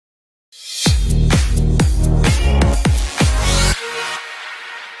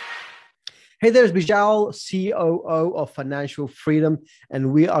Hey there, it's Beejel, COO of Financial Freedom,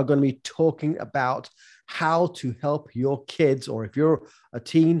 and we are going to be talking about how to help your kids, or if you're a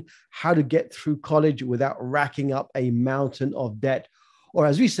teen, how to get through college without racking up a mountain of debt. Or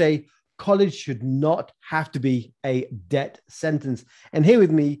as we say, college should not have to be a debt sentence. And here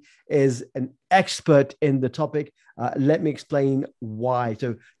with me is an expert in the topic. Let me explain why.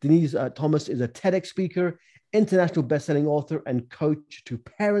 So Denise Thomas is a TEDx speaker, international best-selling author, and coach to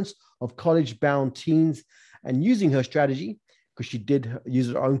parents of college-bound teens. And using her strategy, because she did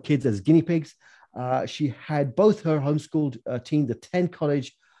use her own kids as guinea pigs, she had both her homeschooled teens attend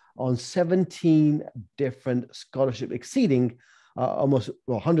college on 17 different scholarships, exceeding almost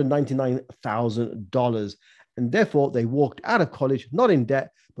 $199,000. And therefore, they walked out of college, not in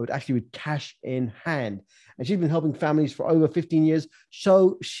debt, but actually with cash in hand. And she's been helping families for over 15 years.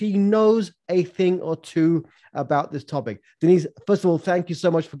 So she knows a thing or two about this topic. Denise, first of all, thank you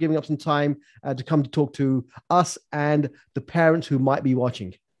so much for giving up some time to come to talk to us and the parents who might be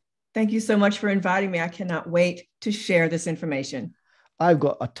watching. Thank you so much for inviting me. I cannot wait to share this information. I've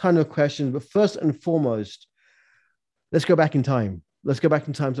got a ton of questions, but first and foremost, let's go back in time. Let's go back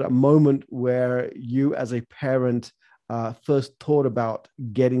in time to that moment where you, as a parent, first thought about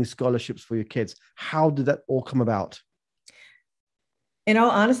getting scholarships for your kids. How did that all come about? In all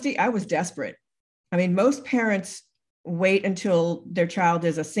honesty, I was desperate. I mean, most parents wait until their child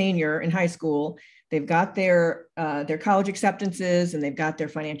is a senior in high school. They've got their college acceptances and they've got their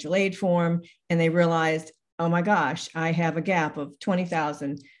financial aid form, and they realized, oh my gosh, I have a gap of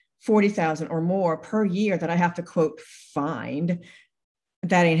 $20,000, $40,000 or more per year that I have to, quote, find.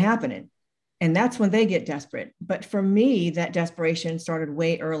 That ain't happening. And that's when they get desperate. But for me, that desperation started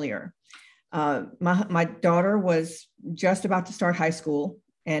way earlier. My daughter was just about to start high school,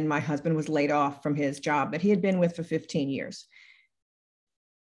 and my husband was laid off from his job that he had been with for 15 years.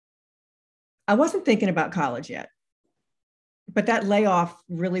 I wasn't thinking about college yet, but that layoff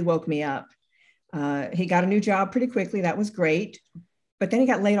really woke me up. He got a new job pretty quickly. That was great. But then he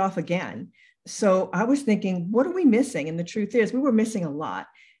got laid off again. So I was thinking, what are we missing? And the truth is, we were missing a lot.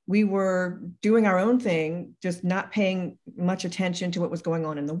 We were doing our own thing, just not paying much attention to what was going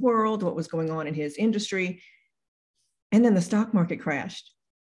on in the world, what was going on in his industry. And then the stock market crashed.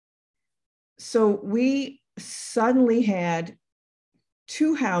 So we suddenly had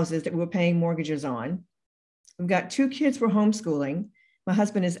two houses that we were paying mortgages on. We've got two kids we're homeschooling. My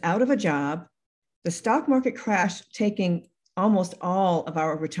husband is out of a job. The stock market crashed, taking almost all of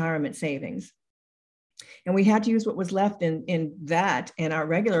our retirement savings. And we had to use what was left in that and our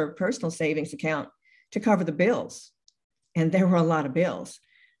regular personal savings account to cover the bills. And there were a lot of bills.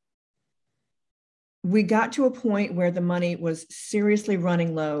 We got to a point where the money was seriously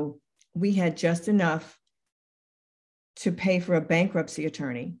running low. We had just enough to pay for a bankruptcy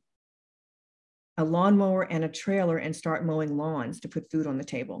attorney, a lawnmower, and a trailer, and start mowing lawns to put food on the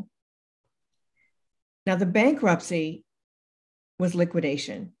table. Now, the bankruptcy was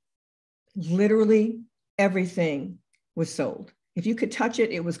liquidation. Literally everything was sold. If you could touch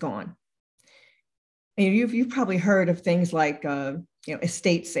it, it was gone. And you've probably heard of things like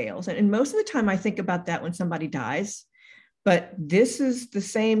estate sales. And most of the time I think about that when somebody dies, but this is the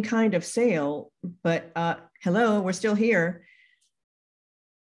same kind of sale, but hello, we're still here.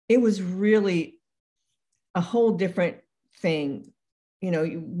 It was really a whole different thing. You know,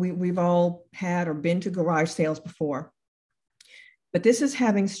 we've all had or been to garage sales before. But this is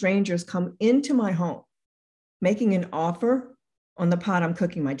having strangers come into my home, making an offer on the pot I'm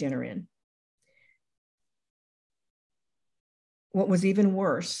cooking my dinner in. What was even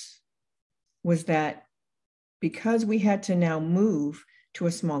worse was that because we had to now move to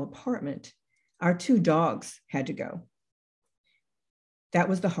a small apartment, our two dogs had to go. That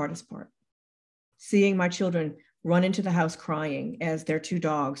was the hardest part. Seeing my children run into the house crying as their two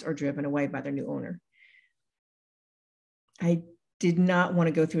dogs are driven away by their new owner. I did not want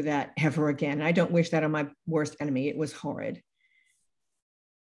to go through that ever again. I don't wish that on my worst enemy. It was horrid.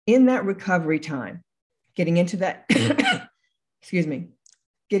 In that recovery time, getting into that,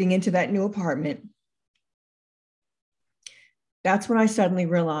 getting into that new apartment, that's when I suddenly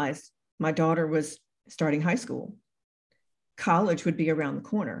realized my daughter was starting high school. College would be around the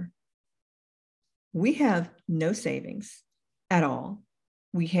corner. We have no savings at all.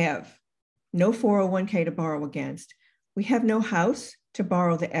 We have no 401k to borrow against. We have no house to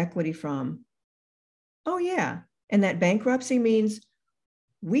borrow the equity from. Oh yeah, and that bankruptcy means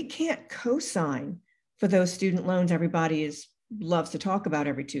we can't co-sign for those student loans everybody loves to talk about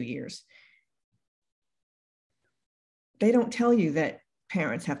every 2 years. They don't tell you that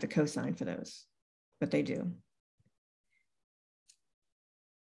parents have to co-sign for those, but they do.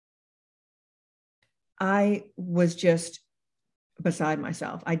 I was just beside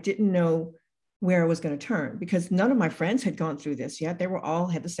myself. I didn't know where I was going to turn because none of my friends had gone through this yet. They were all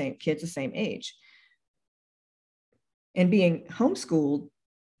had the same kids, the same age. And being homeschooled,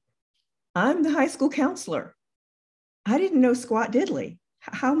 I'm the high school counselor. I didn't know squat diddly.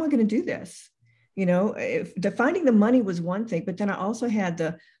 How am I going to do this? You know, finding the money was one thing, but then I also had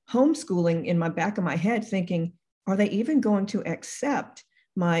the homeschooling in my back of my head thinking, are they even going to accept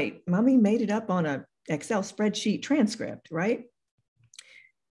my mommy made it up on a Excel spreadsheet transcript, right?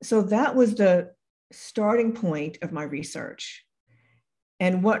 So that was the starting point of my research.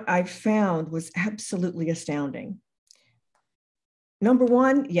 And what I found was absolutely astounding. Number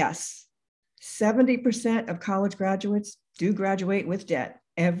one, yes, 70% of college graduates do graduate with debt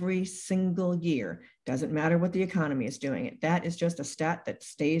every single year. Doesn't matter what the economy is doing. That is just a stat that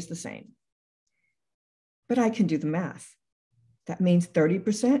stays the same. But I can do the math. That means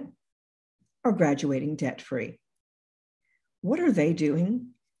 30% are graduating debt-free. What are they doing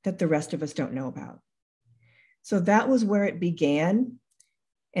that the rest of us don't know about? So that was where it began,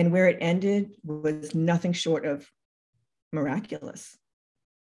 and where it ended was nothing short of miraculous.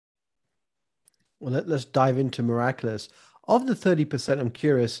 Well, let's dive into miraculous. Of the 30%, I'm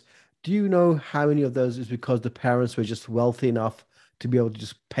curious, do you know how many of those is because the parents were just wealthy enough to be able to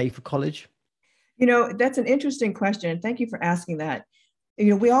just pay for college? You know, that's an interesting question. And thank you for asking that.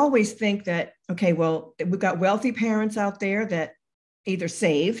 You know, we always think that, okay, well, we've got wealthy parents out there that either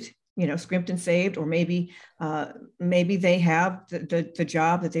saved, you know, scrimped and saved, or maybe they have the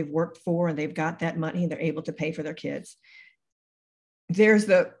job that they've worked for and they've got that money and they're able to pay for their kids. There's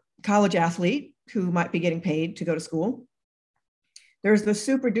the college athlete who might be getting paid to go to school. There's the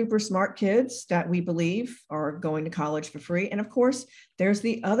super duper smart kids that we believe are going to college for free. And of course, there's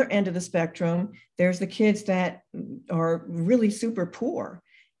the other end of the spectrum. There's the kids that are really super poor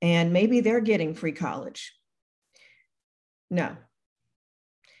and maybe they're getting free college. No,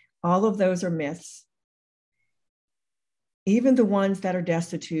 all of those are myths. Even the ones that are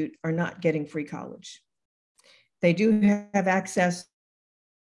destitute are not getting free college. They do have access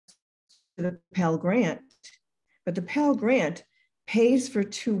to the Pell Grant, but the Pell Grant pays for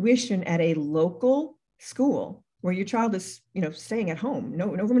tuition at a local school where your child is, you know, staying at home. No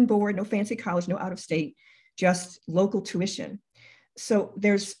room and board, no fancy college, no out of state, just local tuition. So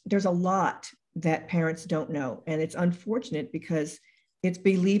there's a lot that parents don't know. And it's unfortunate because it's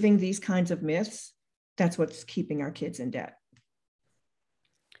believing these kinds of myths. That's what's keeping our kids in debt.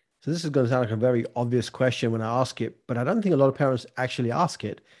 So this is going to sound like a very obvious question when I ask it, but I don't think a lot of parents actually ask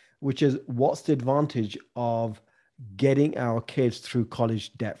it, which is what's the advantage of getting our kids through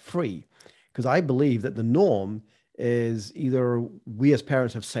college debt free? Because I believe that the norm is either we as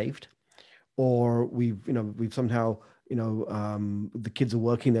parents have saved, or we've somehow, the kids are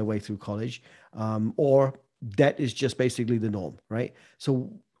working their way through college, or debt is just basically the norm, right?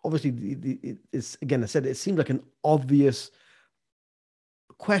 So obviously it's, again, I said, it seems like an obvious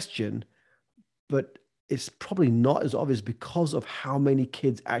question, but it's probably not as obvious because of how many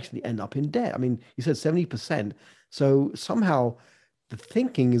kids actually end up in debt. I mean, you said 70%. So somehow the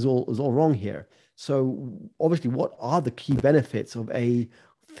thinking is all wrong here. So obviously, what are the key benefits of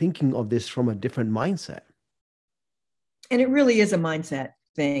thinking of this from a different mindset? And it really is a mindset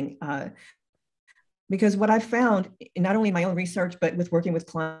thing, because what I found, not only in my own research, but with working with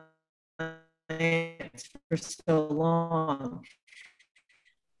clients for so long,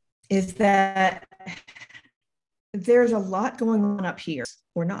 is that there's a lot going on up here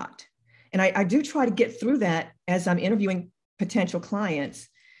or not. And I do try to get through that as I'm interviewing potential clients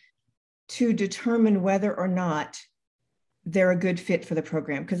to determine whether or not they're a good fit for the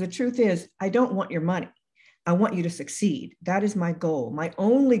program. Because the truth is, I don't want your money. I want you to succeed. That is my goal. My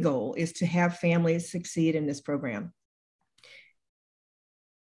only goal is to have families succeed in this program.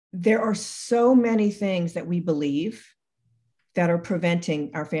 There are so many things that we believe that are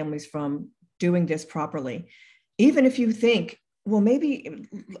preventing our families from doing this properly. Even if you think, well, maybe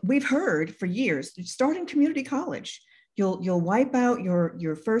we've heard for years, starting community college, you'll wipe out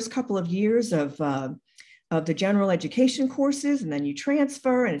your first couple of years of the general education courses, and then you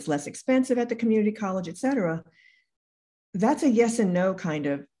transfer and it's less expensive at the community college, et cetera. That's a yes and no kind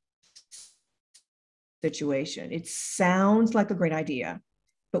of situation. It sounds like a great idea,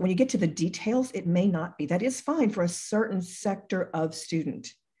 but when you get to the details, it may not be. That is fine for a certain sector of student.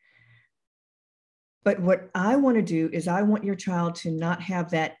 But what I want to do is I want your child to not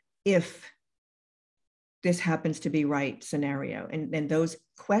have that if this happens to be right scenario. And those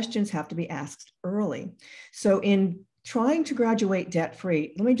questions have to be asked early. So in trying to graduate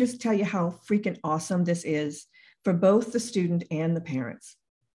debt-free, let me just tell you how freaking awesome this is for both the student and the parents.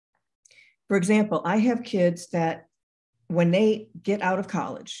 For example, I have kids that when they get out of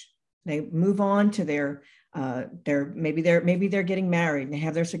college, they move on to maybe they're getting married and they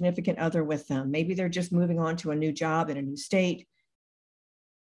have their significant other with them. Maybe they're just moving on to a new job in a new state.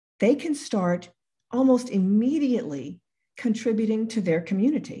 They can start almost immediately contributing to their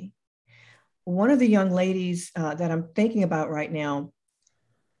community. One of the young ladies that I'm thinking about right now,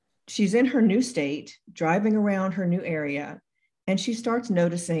 she's in her new state, driving around her new area, and she starts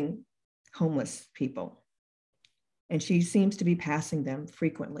noticing homeless people. And she seems to be passing them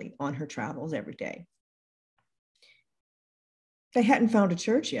frequently on her travels every day. They hadn't found a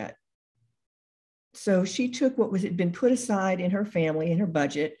church yet. So she took what had been put aside in her family, in her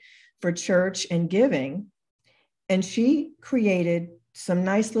budget for church and giving, and she created some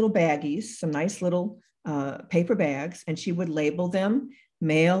nice little baggies, some nice little paper bags, and she would label them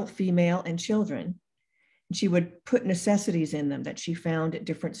male, female, and children. And she would put necessities in them that she found at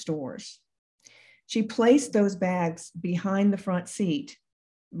different stores. She placed those bags behind the front seat,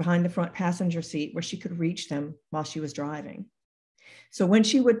 behind the front passenger seat, where she could reach them while she was driving. So when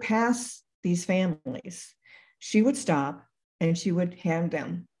she would pass these families, she would stop and she would hand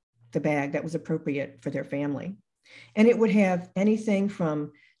them the bag that was appropriate for their family. And it would have anything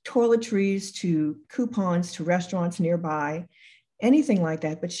from toiletries to coupons to restaurants nearby, anything like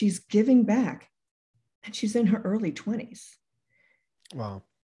that, but she's giving back and she's in her early 20s. Wow.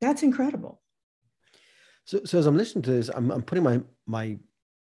 That's incredible. So as I'm listening to this, I'm putting my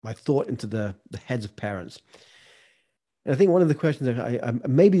thought into the heads of parents. And I think one of the questions that I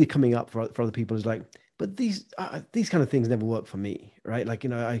maybe coming up for other people is like, but these kind of things never work for me, right? Like,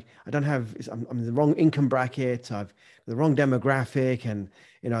 I don't have, I'm in the wrong income bracket, I've the wrong demographic, and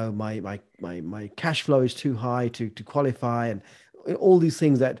my cash flow is too high to qualify, and all these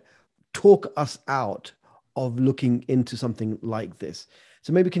things that talk us out of looking into something like this.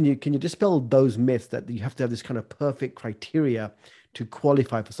 So maybe can you dispel those myths that you have to have this kind of perfect criteria to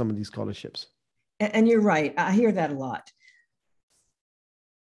qualify for some of these scholarships? And you're right. I hear that a lot.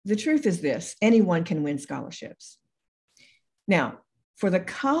 The truth is this: anyone can win scholarships. Now, for the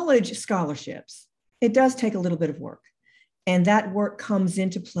college scholarships, it does take a little bit of work. And that work comes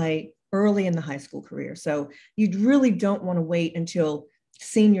into play early in the high school career. So you really don't want to wait until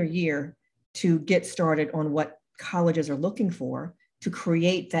senior year to get started on what colleges are looking for, to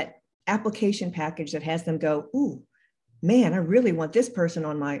create that application package that has them go, ooh, man, I really want this person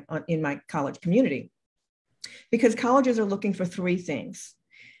in my college community. Because colleges are looking for three things.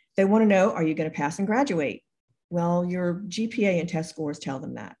 They want to know, are you going to pass and graduate? Well, your GPA and test scores tell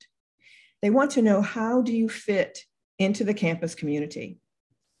them that. They want to know, how do you fit into the campus community?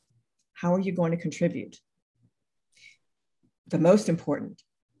 How are you going to contribute? The most important,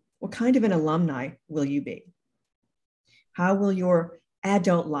 what kind of an alumni will you be? How will your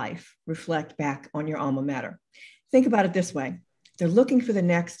adult life reflect back on your alma mater? Think about it this way. They're looking for the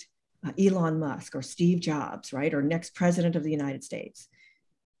next Elon Musk or Steve Jobs, right? Or next president of the United States.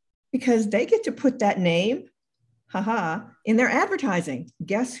 Because they get to put that name, in their advertising.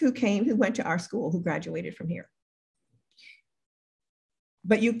 Guess who went to our school, who graduated from here?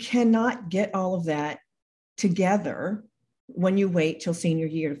 But you cannot get all of that together when you wait till senior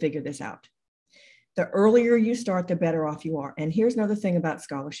year to figure this out. The earlier you start, the better off you are. And here's another thing about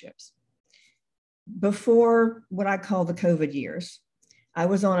scholarships. Before what I call the COVID years, I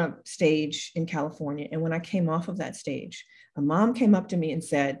was on a stage in California. And when I came off of that stage, a mom came up to me and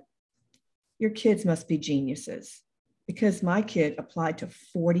said, your kids must be geniuses, because my kid applied to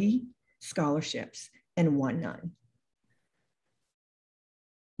 40 scholarships and won none.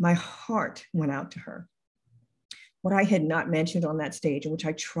 My heart went out to her. What I had not mentioned on that stage, and which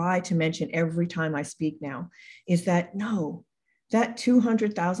I try to mention every time I speak now, is that no, that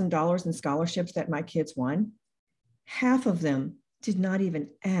 $200,000 in scholarships that my kids won, half of them did not even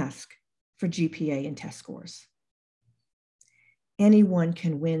ask for GPA and test scores. Anyone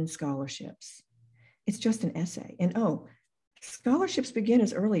can win scholarships. It's just an essay. And scholarships begin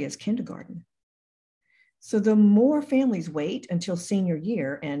as early as kindergarten. So the more families wait until senior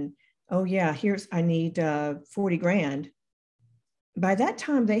year and, I need 40 grand. By that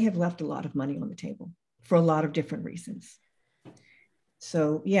time, they have left a lot of money on the table for a lot of different reasons.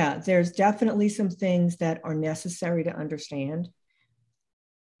 So there's definitely some things that are necessary to understand.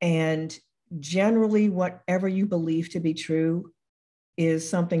 And generally, whatever you believe to be true is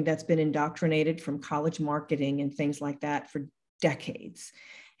something that's been indoctrinated from college marketing and things like that for decades.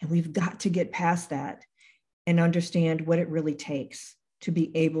 And we've got to get past that and understand what it really takes to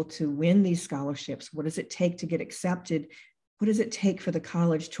be able to win these scholarships. What does it take to get accepted? What does it take for the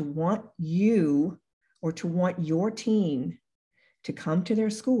college to want you or to want your teen to come to their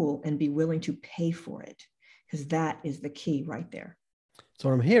school and be willing to pay for it, because that is the key right there. So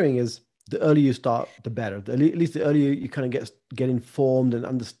what I'm hearing is the earlier you start, the better. At least the earlier you kind of get informed and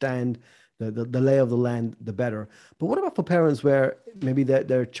understand the lay of the land, the better. But what about for parents where maybe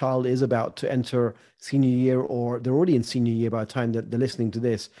their child is about to enter senior year, or they're already in senior year by the time that they're listening to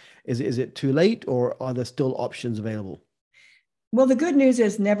this? Is it too late, or are there still options available? Well, the good news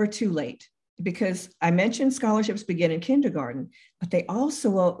is never too late, because I mentioned scholarships begin in kindergarten, but they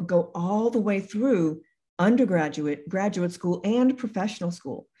also go all the way through undergraduate, graduate school, and professional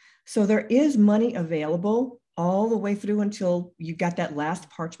school. So there is money available all the way through until you got that last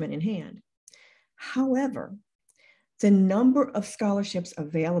parchment in hand. However, the number of scholarships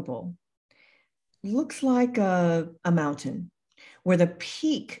available looks like a mountain, where the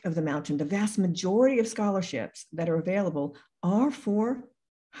peak of the mountain, the vast majority of scholarships that are available are for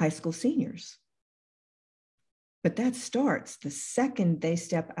high school seniors. But that starts the second they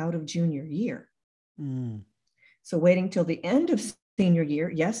step out of junior year. Mm. So waiting till the end of senior year,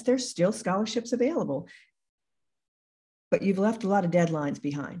 yes, there's still scholarships available, but you've left a lot of deadlines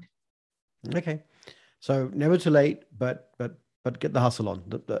behind. Okay. So never too late, but get the hustle on.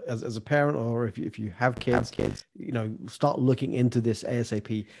 As a parent, or if you have kids, start looking into this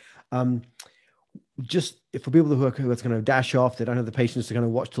ASAP. Just for people who are going to dash off, they don't have the patience to kind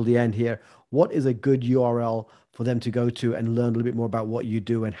of watch till the end here. What is a good URL for them to go to and learn a little bit more about what you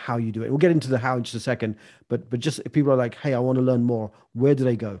do and how you do it? We'll get into the how in just a second, but just if people are like, hey, I want to learn more, where do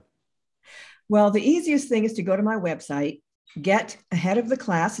they go? Well, the easiest thing is to go to my website,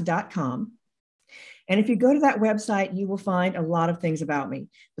 getaheadoftheclass.com. And if you go to that website, you will find a lot of things about me.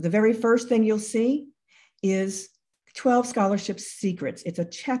 But the very first thing you'll see is 12 scholarship secrets. It's a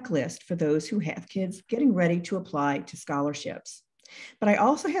checklist for those who have kids getting ready to apply to scholarships. But I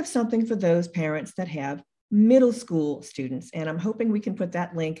also have something for those parents that have middle school students. And I'm hoping we can put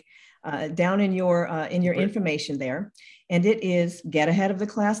that link down in your information there. And it is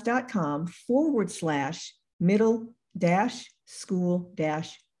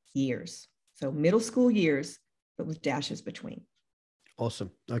getaheadoftheclass.com/middle-school-years. So middle school years, but with dashes between. Awesome.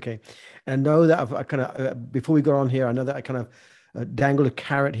 Okay. And I know that I kind of, before we go on here, I know that I kind of dangled a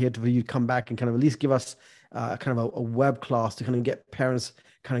carrot here for you to come back and kind of at least give us kind of a web class to kind of get parents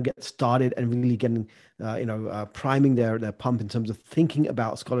kind of get started and really getting, priming their pump in terms of thinking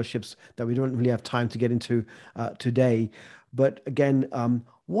about scholarships that we don't really have time to get into today. But again,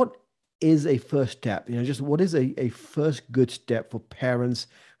 what is a first step? Just what is a first good step for parents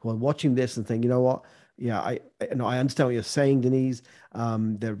who are watching this and think, you know what? Yeah, I understand what you're saying, Denise.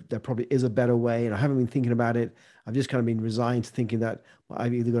 There probably is a better way, and I haven't been thinking about it. I've just kind of been resigned to thinking that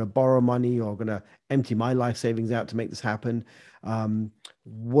I'm either going to borrow money or going to empty my life savings out to make this happen.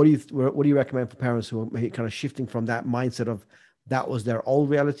 What do you recommend for parents who are kind of shifting from that mindset of that was their old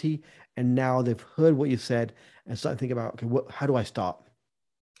reality, and now they've heard what you said and start thinking about, okay, how do I start?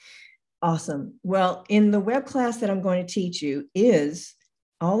 Awesome. Well, in the web class that I'm going to teach you is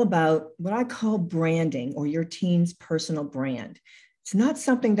all about what I call branding, or your teen's personal brand. It's not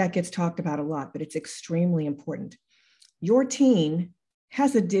something that gets talked about a lot, but it's extremely important. Your teen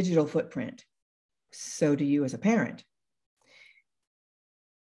has a digital footprint. So do you as a parent.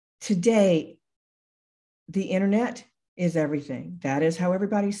 Today, the internet is everything. That is how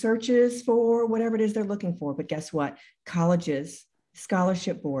everybody searches for whatever it is they're looking for. But guess what? Colleges,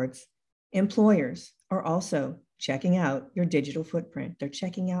 scholarship boards, employers are also checking out your digital footprint. They're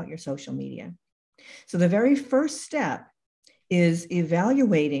checking out your social media. So the very first step is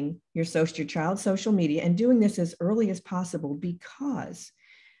evaluating your child's social media, and doing this as early as possible, because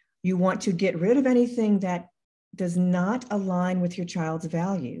you want to get rid of anything that does not align with your child's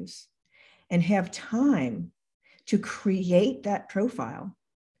values and have time to create that profile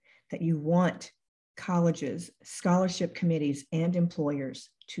that you want colleges, scholarship committees, and employers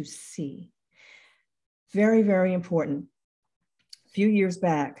to see. Very, very important. A few years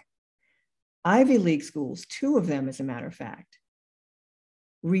back, Ivy League schools, 2 of them, as a matter of fact,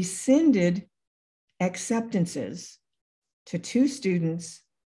 rescinded acceptances to 2 students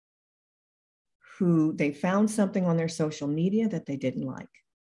who they found something on their social media that they didn't like.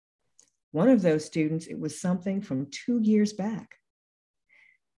 One of those students, it was something from 2 years back.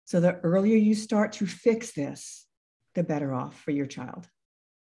 So the earlier you start to fix this, the better off for your child.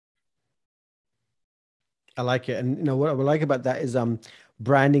 I like it. And what I like about that is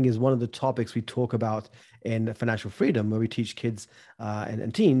branding is one of the topics we talk about in Financial Freedom, where we teach kids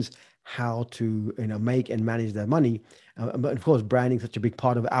and teens how to make and manage their money. But of course, branding is such a big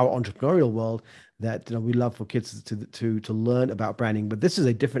part of our entrepreneurial world that we love for kids to learn about branding. But this is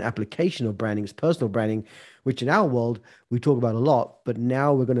a different application of branding. It's personal branding, which in our world we talk about a lot. But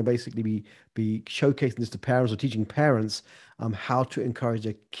now we're going to basically be showcasing this to parents or teaching parents how to encourage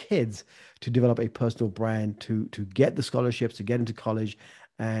their kids to develop a personal brand, to get the scholarships, to get into college,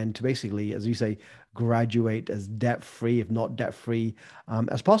 and to basically, as you say, graduate as debt-free, if not debt-free,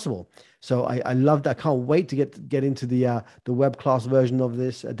 as possible. So I love that. I can't wait to get into the web class version of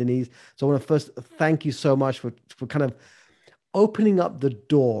this, Denise. So I want to first thank you so much for kind of opening up the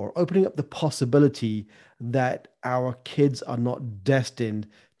door, opening up the possibility that our kids are not destined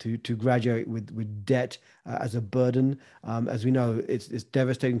to graduate with debt as a burden. As we know, it's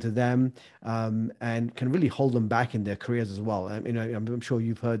devastating to them, and can really hold them back in their careers as well. I'm sure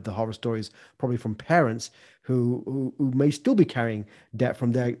you've heard the horror stories probably from parents who may still be carrying debt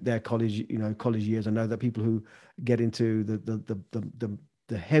from their college college years. I know that people who get into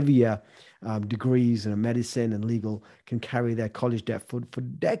the heavier degrees in medicine and legal can carry their college debt for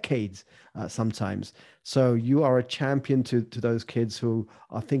decades sometimes. So you are a champion to those kids who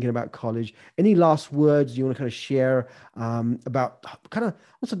are thinking about college. Any last words you want to kind of share about kind of,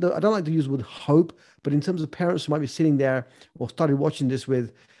 also, I don't like to use the word hope, but in terms of parents who might be sitting there or started watching this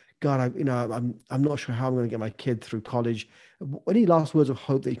with, God, I'm not sure how I'm going to get my kid through college. Any last words of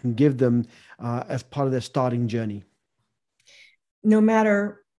hope that you can give them as part of their starting journey? No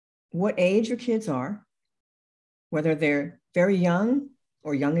matter what age your kids are, whether they're very young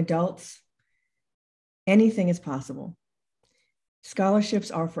or young adults, anything is possible.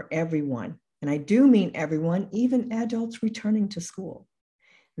 Scholarships are for everyone. And I do mean everyone, even adults returning to school.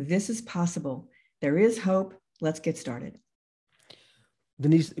 This is possible. There is hope. Let's get started.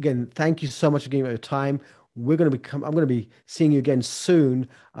 Denise, again, thank you so much for giving me your time. I'm going to be seeing you again soon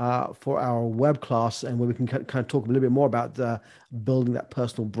for our web class, and where we can kind of talk a little bit more about building that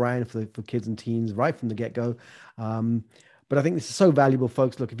personal brand for kids and teens right from the get-go. But I think this is so valuable,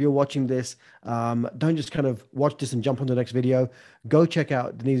 folks. Look, if you're watching this, don't just kind of watch this and jump on the next video. Go check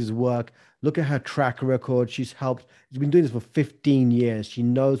out Denise's work. Look at her track record. She's been doing this for 15 years. She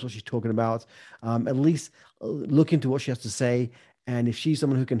knows what she's talking about. At least look into what she has to say. And if she's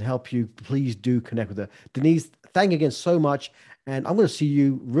someone who can help you, please do connect with her. Denise, thank you again so much. And I'm going to see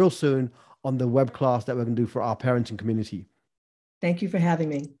you real soon on the web class that we're going to do for our parenting community. Thank you for having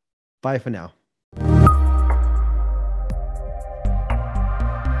me. Bye for now.